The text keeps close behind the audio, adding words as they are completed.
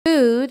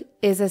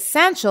is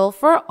essential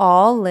for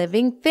all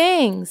living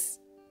things.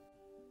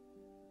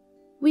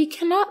 We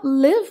cannot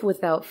live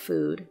without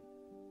food.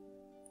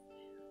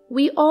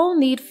 We all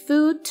need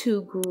food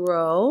to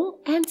grow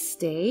and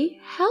stay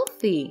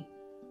healthy.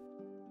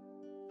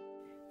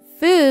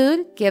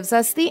 Food gives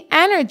us the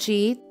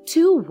energy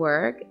to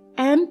work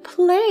and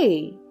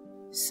play.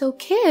 So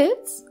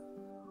kids,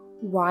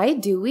 why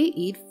do we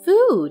eat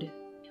food?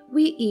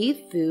 We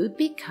eat food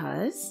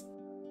because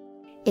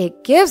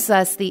it gives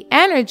us the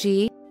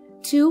energy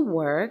to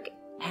work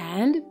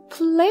and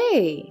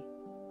play.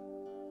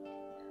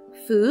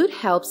 Food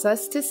helps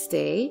us to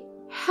stay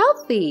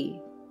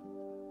healthy.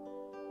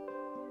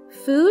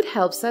 Food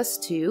helps us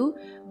to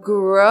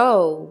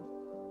grow.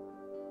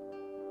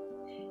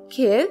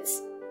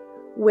 Kids,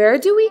 where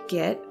do we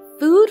get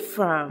food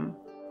from?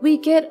 We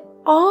get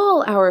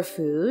all our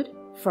food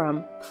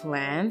from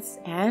plants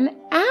and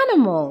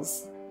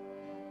animals.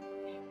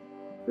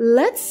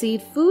 Let's see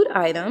food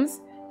items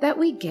that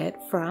we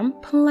get from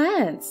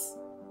plants.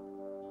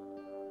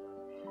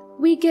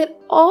 We get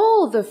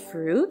all the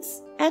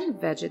fruits and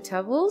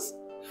vegetables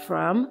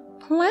from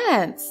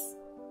plants.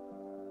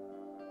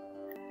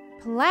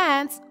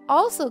 Plants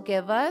also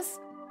give us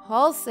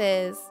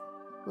pulses,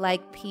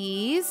 like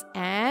peas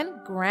and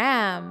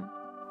gram.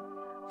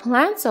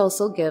 Plants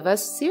also give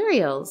us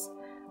cereals,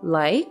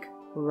 like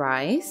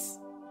rice,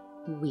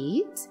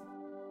 wheat,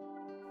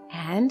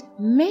 and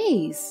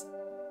maize.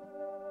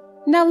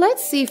 Now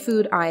let's see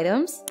food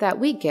items that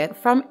we get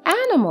from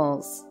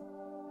animals.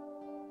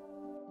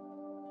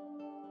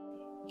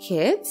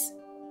 Kids,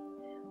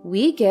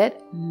 we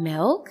get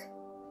milk,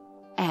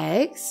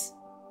 eggs,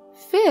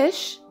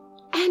 fish,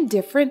 and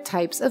different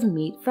types of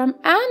meat from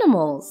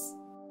animals.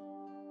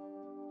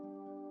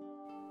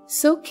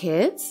 So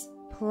kids,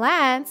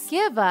 plants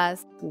give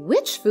us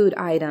which food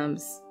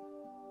items?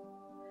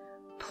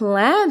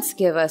 Plants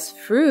give us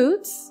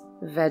fruits,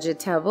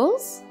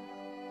 vegetables,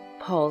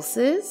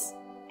 pulses,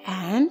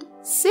 and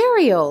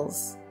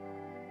cereals.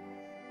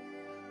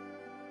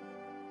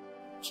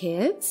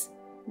 Kids,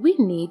 we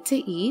need to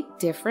eat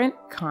different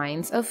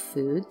kinds of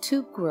food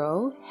to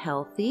grow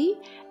healthy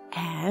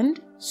and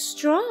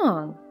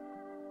strong.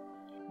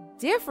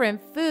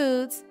 Different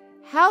foods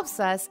helps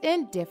us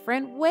in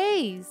different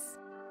ways.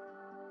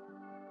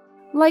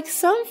 Like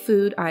some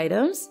food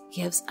items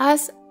gives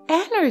us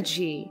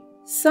energy.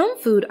 Some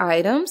food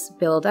items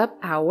build up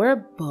our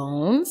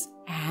bones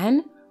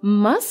and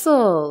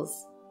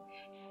muscles.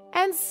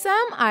 And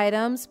some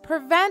items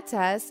prevent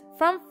us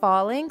from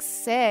falling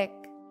sick.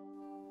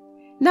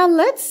 Now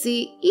let's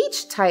see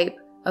each type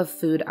of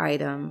food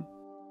item.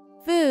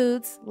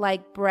 Foods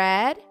like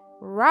bread,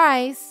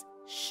 rice,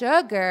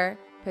 sugar,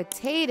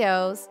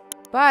 potatoes,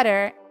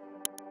 butter,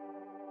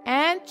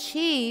 and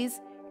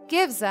cheese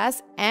gives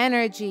us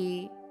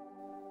energy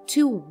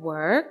to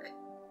work,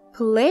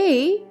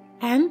 play,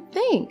 and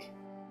think.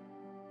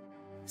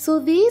 So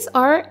these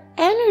are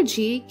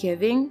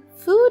energy-giving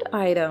food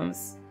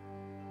items.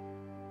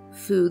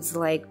 Foods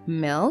like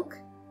milk,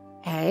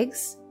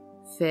 eggs,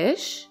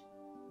 fish,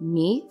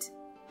 meat,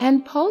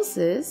 and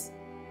pulses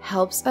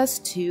helps us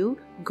to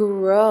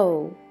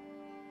grow.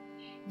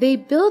 They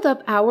build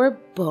up our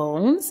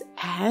bones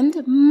and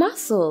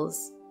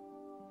muscles.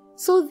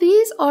 So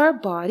these are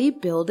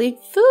body-building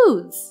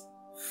foods.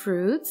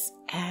 Fruits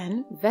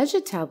and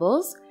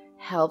vegetables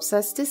helps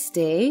us to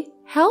stay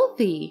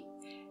healthy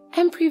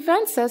and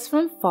prevents us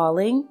from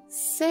falling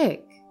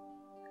sick.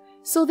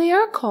 So they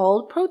are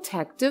called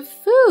protective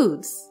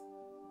foods.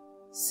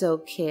 So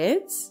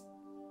kids,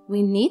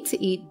 we need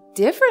to eat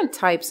different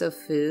types of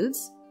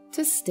foods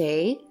to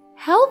stay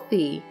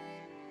healthy.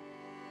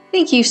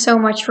 Thank you so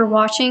much for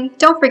watching.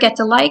 Don't forget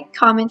to like,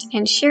 comment,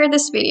 and share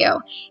this video.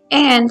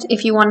 And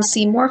if you want to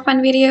see more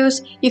fun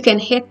videos, you can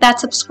hit that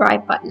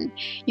subscribe button.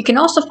 You can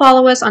also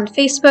follow us on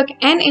Facebook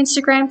and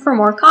Instagram for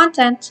more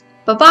content.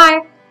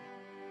 Bye-bye!